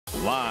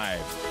Live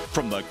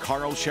from the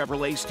Carl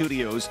Chevrolet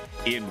Studios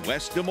in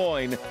West Des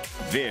Moines,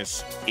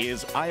 this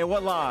is Iowa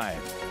Live.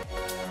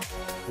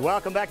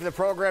 Welcome back to the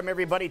program,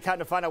 everybody. Time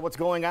to find out what's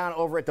going on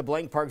over at the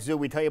Blank Park Zoo.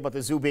 We tell you about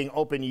the zoo being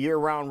open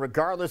year-round,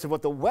 regardless of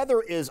what the weather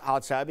is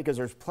outside, because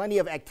there's plenty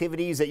of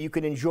activities that you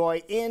can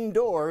enjoy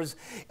indoors.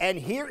 And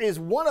here is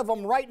one of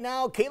them right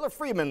now. Kayla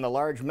Freeman, the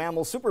large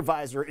mammal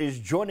supervisor, is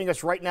joining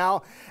us right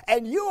now.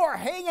 And you are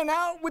hanging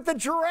out with the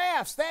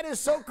giraffes. That is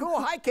so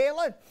cool. Hi,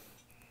 Kayla.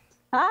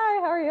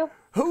 Hi, how are you?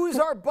 Who's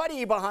our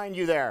buddy behind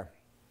you there?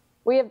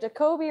 We have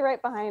Jakobi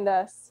right behind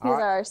us. He's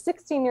our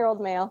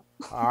 16-year-old male.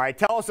 All right,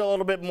 tell us a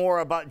little bit more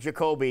about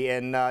Jakobi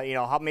and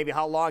maybe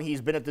how long he's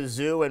been at the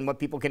zoo and what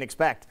people can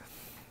expect.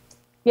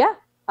 Yeah,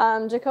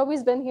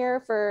 Jakobi's been here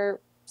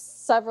for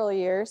several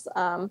years.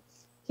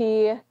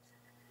 He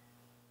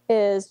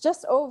is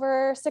just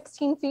over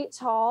 16 feet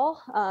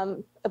tall,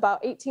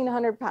 about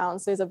 1,800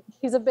 pounds. So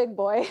he's a big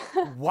boy.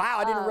 Wow,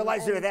 I didn't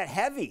realize they were that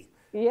heavy.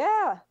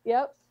 Yeah,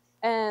 yep.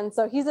 And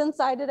so he's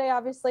inside today,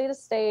 obviously, to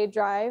stay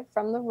dry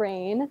from the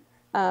rain.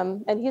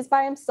 And he's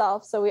by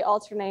himself, so we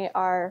alternate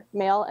our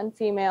male and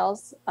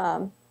females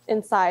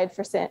inside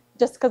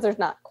just because there's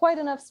not quite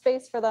enough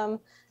space for them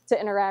to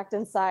interact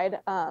inside.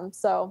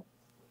 So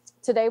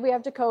today we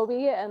have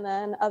Jakobi, and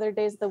then other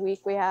days of the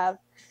week we have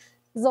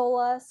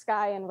Zola,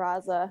 Sky, and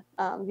Raza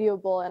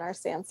viewable in our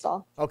stand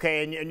stall.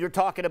 Okay, and you're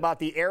talking about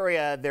the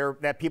area there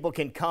that people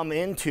can come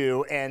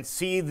into and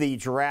see the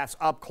giraffes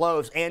up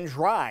close and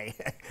dry,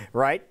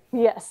 right?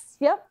 Yes,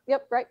 yep,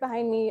 right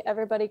behind me.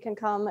 Everybody can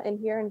come in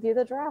here and view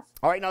the giraffe.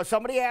 All right, now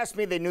somebody asked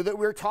me, they knew that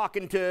we were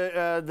talking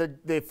to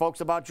the folks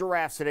about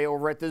giraffes today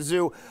over at the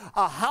zoo.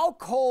 How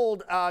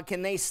cold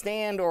can they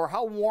stand, or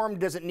how warm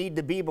does it need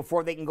to be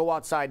before they can go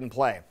outside and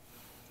play?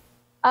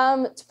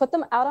 To put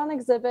them out on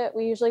exhibit,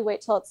 we usually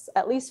wait till it's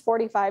at least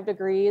 45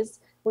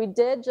 degrees. We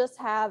did just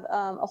have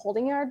a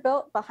holding yard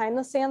built behind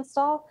the stand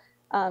stall.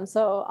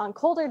 So on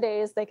colder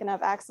days, they can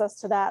have access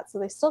to that. So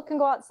they still can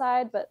go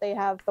outside, but they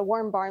have the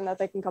warm barn that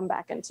they can come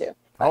back into.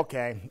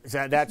 Okay,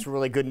 so that's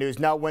really good news.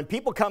 Now, when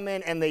people come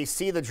in and they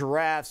see the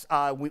giraffes,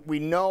 we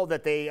know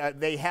that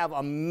they have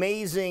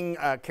amazing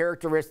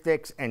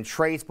characteristics and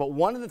traits, but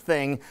one of the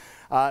things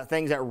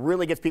that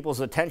really gets people's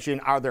attention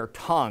are their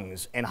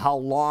tongues and how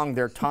long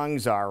their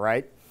tongues are,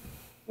 right?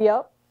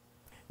 Yep.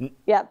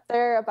 Yeah,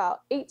 they're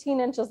about 18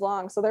 inches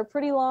long, so they're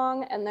pretty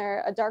long, and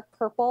they're a dark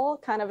purple,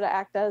 kind of to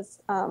act as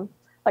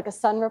like a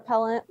sun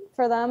repellent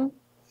for them.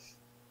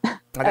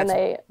 And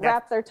they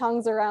wrap their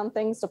tongues around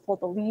things to pull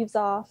the leaves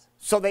off.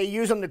 So they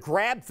use them to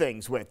grab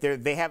things with.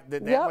 They have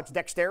that much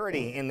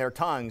dexterity in their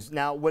tongues.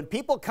 Now, when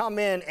people come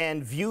in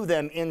and view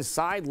them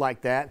inside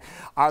like that,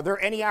 are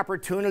there any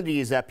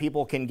opportunities that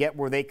people can get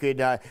where they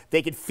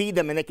could feed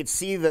them and they could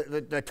see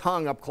the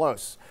tongue up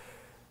close?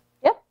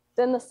 Yep,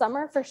 in the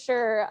summer for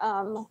sure.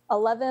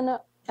 11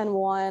 and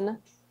 1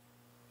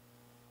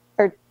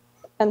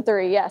 and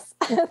 3, yes,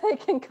 they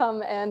can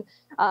come and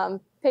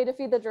pay to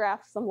feed the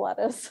giraffe some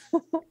lettuce.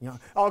 Yeah.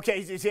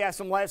 Okay, so you have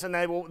some lettuce, and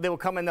they will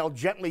come and they'll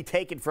gently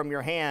take it from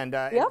your hand.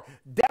 Yep.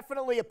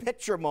 Definitely a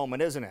picture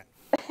moment, isn't it?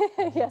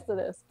 Yes, it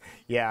is.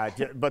 Yeah,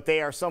 but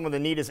they are some of the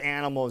neatest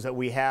animals that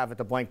we have at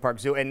the Blank Park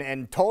Zoo.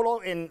 And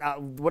total,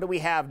 what do we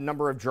have,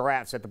 number of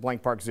giraffes at the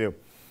Blank Park Zoo?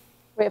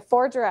 We have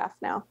 4 giraffes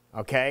now.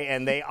 Okay,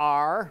 and they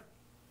are?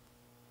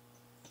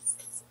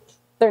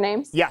 Their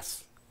names?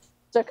 Yes.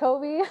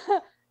 Jakobi,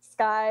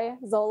 Sky,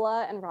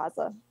 Zola, and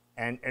Raza.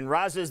 And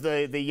Raza's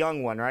the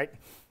young one, right?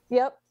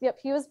 Yep.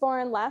 He was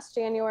born last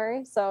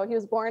January. So he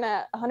was born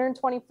at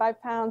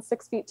 125 pounds,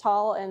 6 feet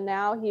tall, and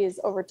now he's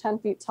over 10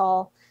 feet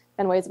tall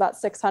and weighs about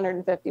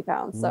 650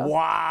 pounds. So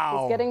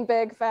wow. He's getting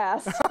big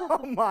fast.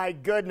 Oh my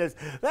goodness.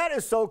 That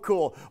is so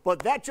cool. But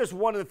that's just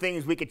one of the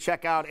things we could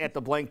check out at the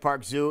Blank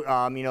Park Zoo.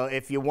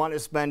 If you want to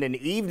spend an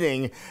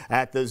evening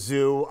at the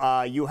zoo,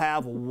 you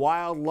have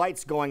wild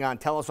lights going on.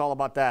 Tell us all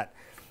about that.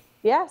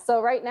 Yeah,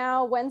 so right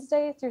now,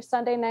 Wednesday through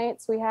Sunday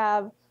nights, we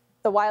have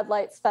the Wild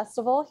Lights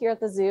Festival here at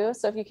the zoo.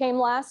 So if you came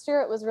last year,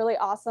 it was really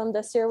awesome.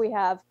 This year we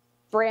have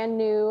brand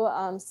new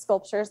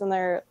sculptures, and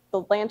the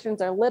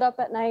lanterns are lit up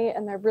at night,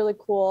 and they're really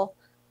cool.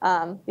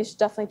 You should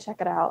definitely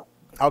check it out.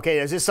 Okay,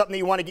 is this something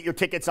you want to get your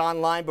tickets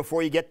online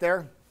before you get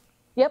there?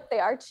 Yep, they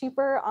are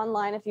cheaper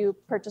online if you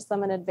purchase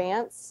them in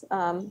advance.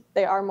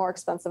 They are more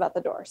expensive at the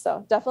door,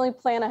 so definitely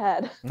plan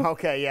ahead.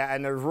 Okay, yeah,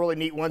 and there's really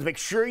neat ones. Make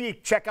sure you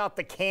check out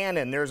the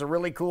cannon. There's a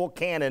really cool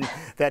cannon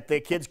that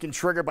the kids can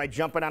trigger by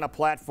jumping on a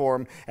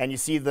platform, and you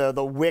see the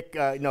wick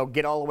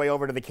get all the way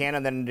over to the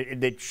cannon, then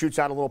it shoots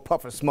out a little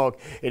puff of smoke.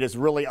 It is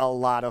really a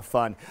lot of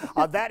fun.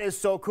 That is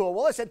so cool.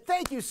 Well, listen,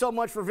 thank you so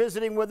much for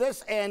visiting with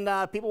us, and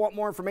people want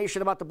more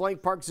information about the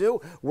Blank Park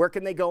Zoo. Where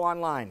can they go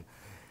online?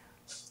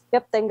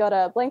 Yep, they can go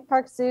to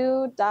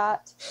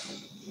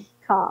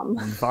blankparkzoo.com.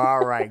 All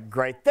right,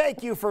 great.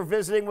 Thank you for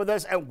visiting with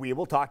us, and we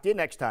will talk to you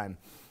next time.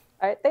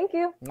 All right, thank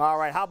you. All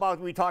right, how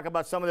about we talk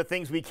about some of the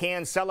things we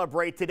can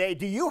celebrate today?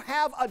 Do you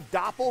have a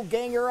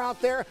doppelganger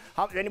out there?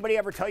 Anybody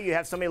ever tell you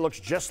have somebody who looks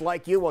just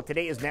like you? Well,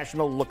 today is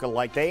National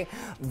Look-alike Day,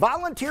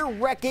 Volunteer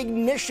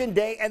Recognition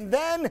Day, and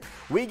then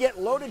we get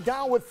loaded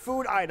down with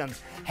food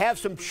items. Have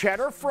some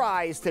cheddar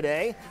fries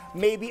today,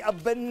 maybe a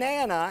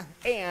banana,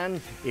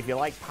 and if you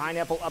like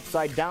pineapple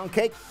upside down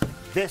cake,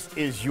 this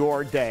is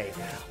your day.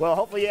 Well,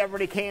 hopefully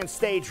everybody can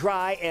stay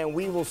dry, and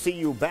we will see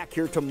you back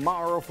here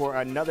tomorrow for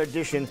another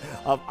edition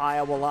of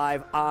Iowa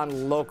Live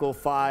on Local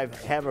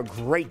 5. Have a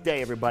great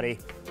day, everybody.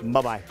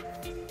 Bye-bye.